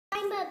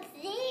up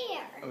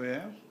there. Oh,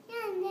 yeah?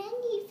 Yeah, and then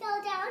he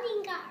fell down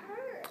and got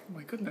hurt. Oh,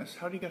 my goodness.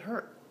 How did he get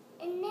hurt?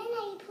 And then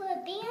I put a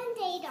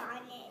Band-Aid on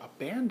it. A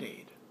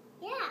Band-Aid?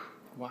 Yeah.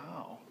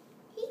 Wow.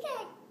 He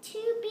got 2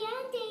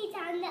 Band-Aids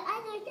on the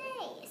other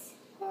days.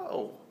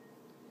 Oh.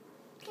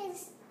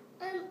 Because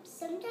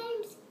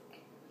sometimes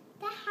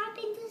that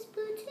happened to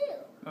Spoo too.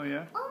 Oh,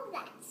 yeah? All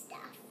that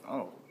stuff.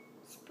 Oh.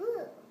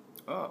 Spoo.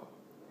 Oh.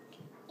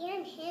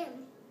 And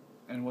him.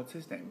 And what's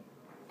his name?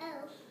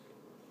 Oh.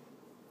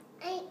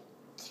 I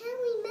can't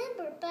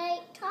remember, but I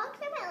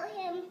talked about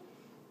him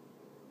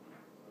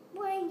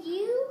when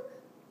you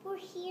were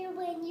here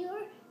when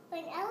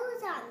I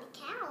was on the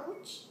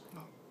couch.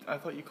 Oh, I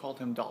thought you called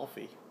him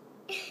Dolphy.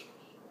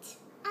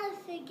 I'm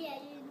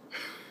forgetting.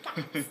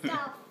 That's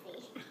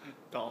Dolphy.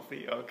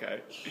 Dolphy,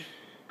 okay.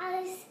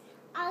 I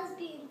was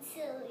being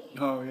silly.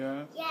 Oh,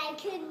 yeah? Yeah, I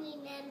couldn't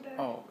remember.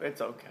 Oh,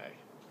 it's okay.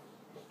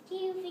 Do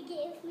you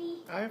forgive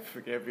me? I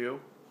forgive you.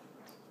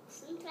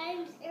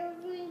 Sometimes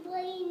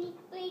everybody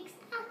makes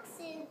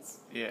accents.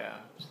 Yeah.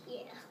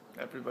 Yeah.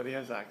 Everybody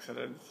has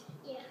accidents.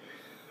 Yeah.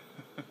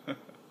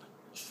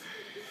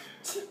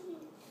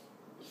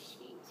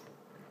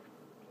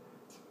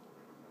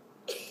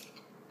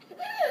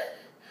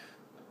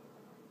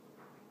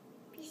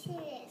 Be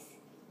serious.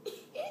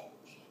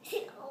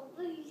 Oh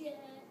my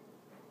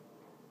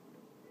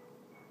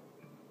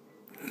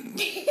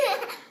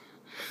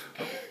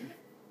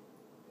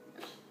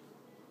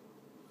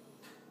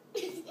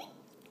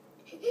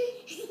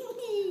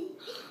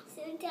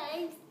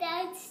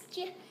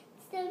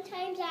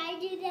Sometimes I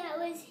do that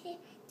with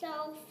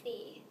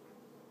Dolphy.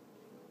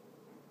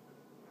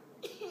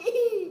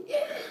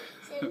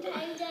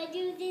 Sometimes I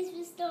do this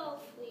with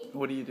Dolphy.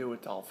 What do you do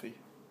with Dolphy?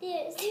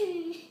 This.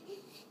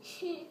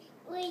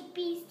 Like,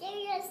 be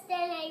serious,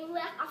 then I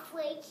laugh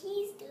like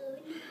he's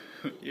doing.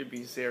 You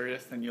be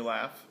serious, then you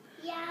laugh?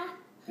 Yeah,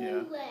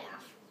 Yeah.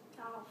 laugh,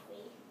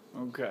 Dolphy.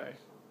 Okay.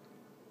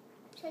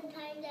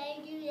 Sometimes I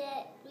do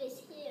that with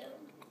him.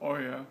 Oh,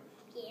 yeah?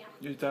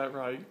 Yeah. Is that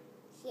right?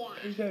 Yeah.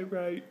 Is that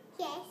right?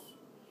 Yes.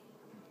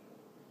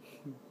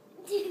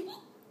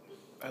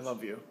 I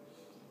love you.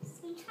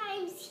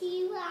 Sometimes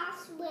he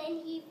laughs when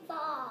he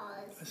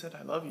falls. I said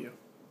I love you.